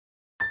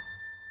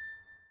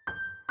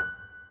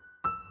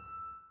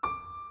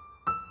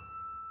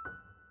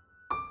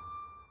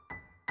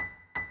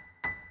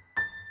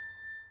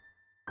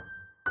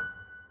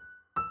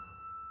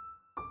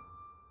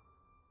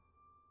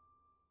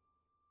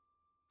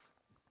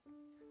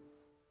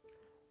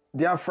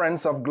Dear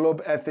friends of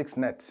Globe Ethics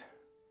Net,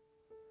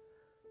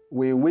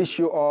 we wish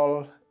you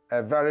all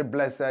a very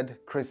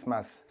blessed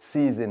Christmas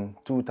season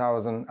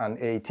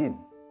 2018.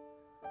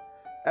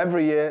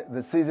 Every year,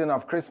 the season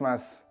of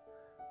Christmas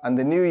and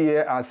the New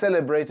Year are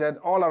celebrated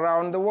all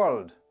around the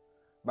world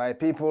by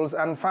peoples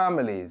and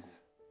families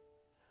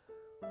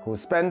who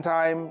spend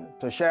time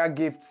to share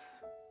gifts,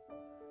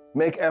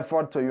 make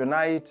effort to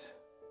unite,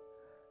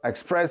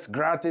 express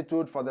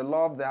gratitude for the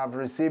love they have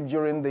received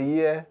during the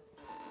year,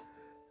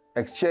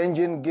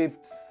 exchanging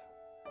gifts,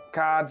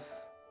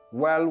 cards,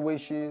 well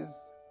wishes,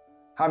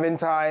 having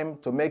time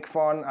to make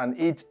fun and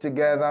eat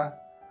together.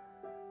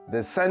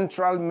 The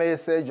central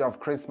message of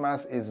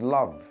Christmas is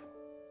love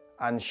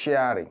and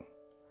sharing,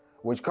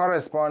 which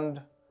correspond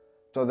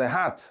to the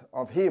heart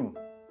of Him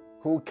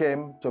who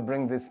came to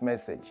bring this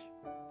message.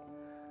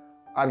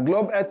 At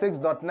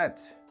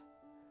globeethics.net,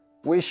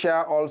 we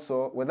share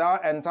also with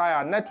our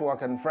entire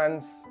network and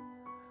friends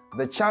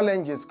the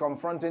challenges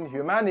confronting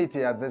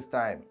humanity at this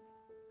time.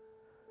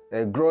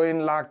 A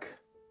growing lack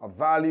of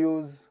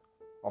values,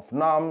 of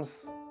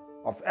norms,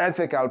 of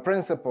ethical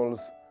principles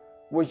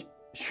which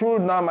should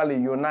normally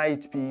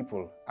unite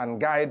people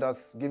and guide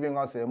us, giving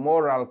us a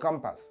moral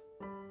compass.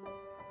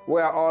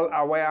 We are all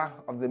aware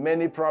of the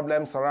many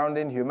problems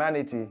surrounding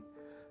humanity.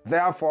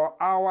 Therefore,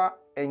 our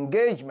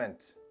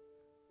engagement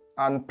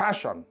and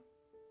passion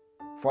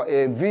for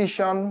a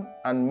vision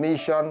and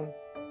mission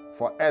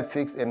for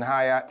ethics in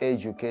higher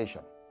education.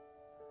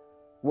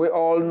 We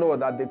all know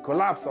that the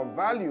collapse of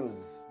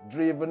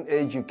values-driven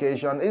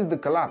education is the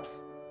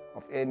collapse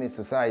of any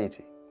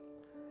society.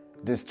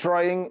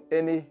 Destroying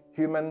any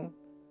human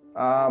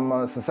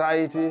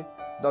society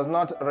does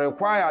not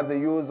require the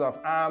use of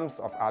arms,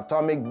 of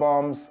atomic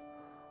bombs,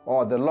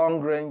 or the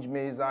long-range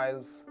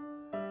missiles.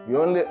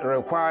 You only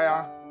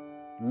require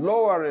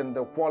lowering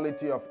the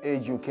quality of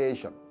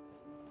education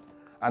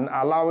and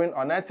allowing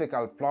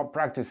unethical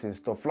practices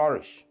to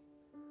flourish,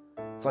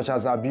 such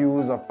as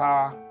abuse of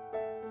power,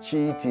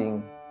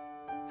 cheating,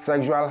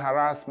 sexual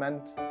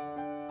harassment,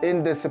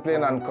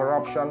 indiscipline and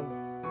corruption,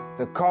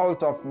 the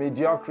cult of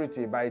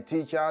mediocrity by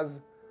teachers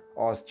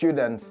or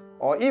students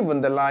or even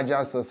the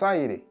larger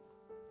society.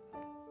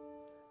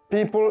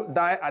 People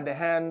die at the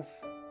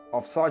hands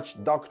of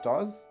such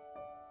doctors,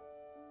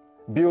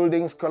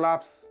 buildings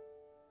collapse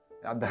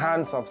at the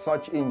hands of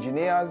such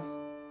engineers,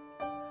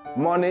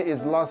 money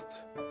is lost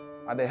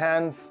at the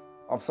hands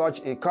of such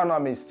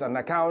economists and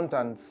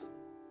accountants.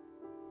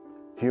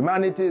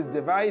 Humanity is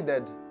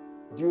divided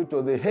due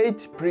to the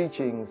hate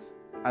preachings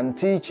and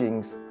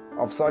teachings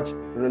of such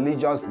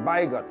religious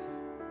bigots,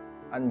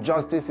 and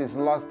justice is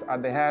lost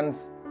at the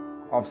hands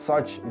of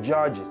such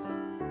judges.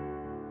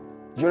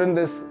 During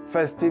this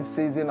festive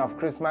season of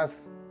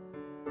Christmas,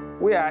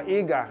 we are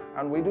eager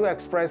and we do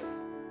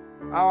express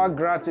our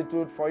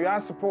gratitude for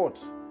your support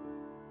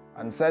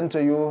and send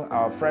to you,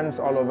 our friends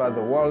all over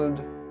the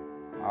world,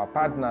 our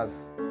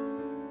partners,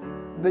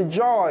 the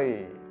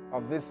joy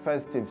of this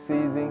festive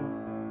season,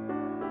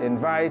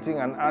 inviting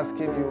and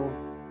asking you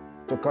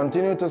to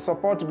continue to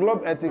support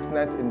Globe Ethics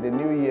Net in the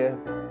new year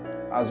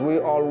as we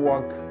all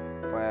work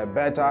for a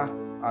better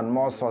and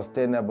more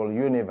sustainable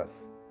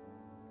universe.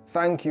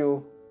 Thank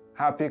you,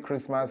 happy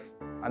Christmas,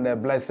 and a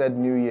blessed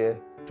New Year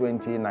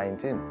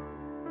 2019.